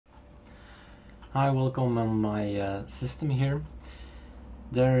Hi, welcome on my system here.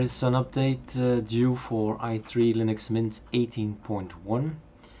 There is an update due for i3 Linux Mint 18.1.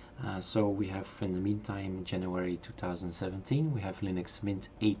 So we have, in the meantime, January 2017, we have Linux Mint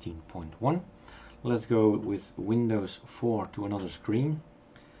 18.1. Let's go with Windows 4 to another screen,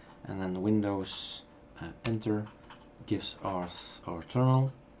 and then Windows Enter gives us our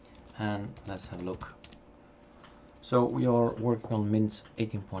terminal, and let's have a look. So we are working on Mint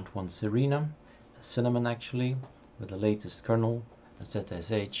 18.1 Serena, Cinnamon actually, with the latest kernel,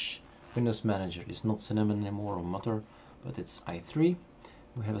 ZSH. Windows Manager is not Cinnamon anymore or Mutter, but it's i3.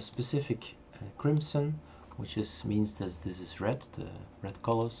 We have a specific crimson, which means that this is red, the red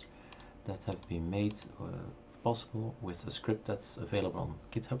colors that have been made possible with a script that's available on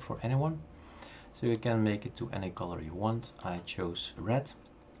Github for anyone. So you can make it to any color you want. I chose red,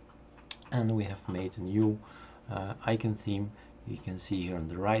 and we have made a new icon theme. You can see here on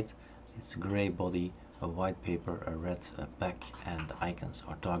the right, it's a gray body, a white paper, a red back, and the icons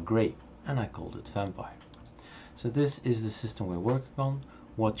are dark gray, and I called it Vampire. So this is the system we're working on.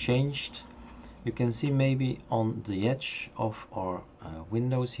 What changed? You can see maybe on the edge of our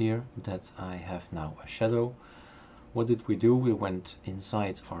windows here that I have now a shadow. What did we do? We went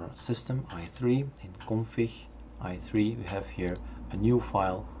inside our system, i3, in config, i3, we have here a new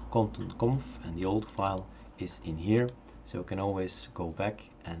file, content.conf, and the old file is in here. So you can always go back,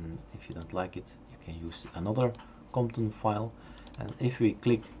 and if you don't like it, you can use another content file. And if we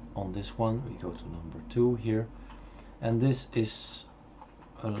click on this one, we go to number 2 here, and this is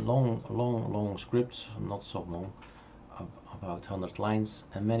a long script, not so long, about 100 lines,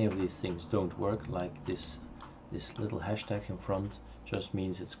 and many of these things don't work, like this little hashtag in front just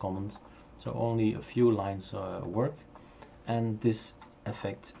means it's comment, so only a few lines work, and this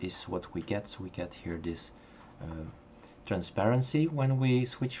effect is what we get. So we get here this transparency when we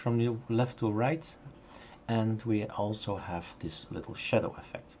switch from the left to right, and we also have this little shadow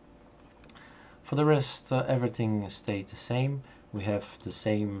effect. For the rest, everything stayed the same. We have the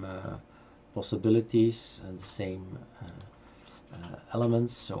same possibilities and the same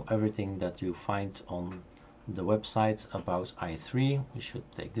elements, so everything that you find on the website about i3, we should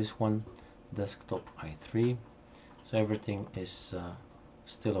take this one, desktop i3. So everything is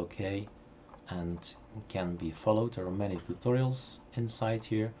still okay and can be followed. There are many tutorials inside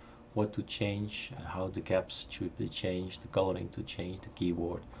here, what to change, how the gaps should be changed, the coloring to change, the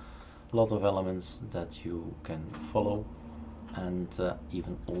keyboard, a lot of elements that you can follow, and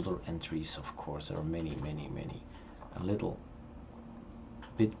even older entries, of course. There are many little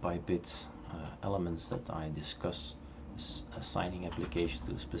bit by bit elements that I discuss, assigning application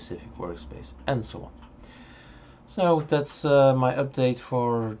to a specific workspace and so on. So that's my update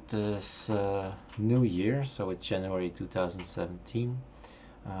for this new year. So it's January 2017.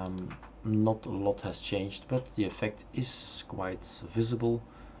 Not a lot has changed, but the effect is quite visible.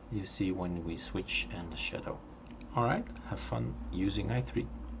 You see when we switch and the shadow. Alright, have fun using i3.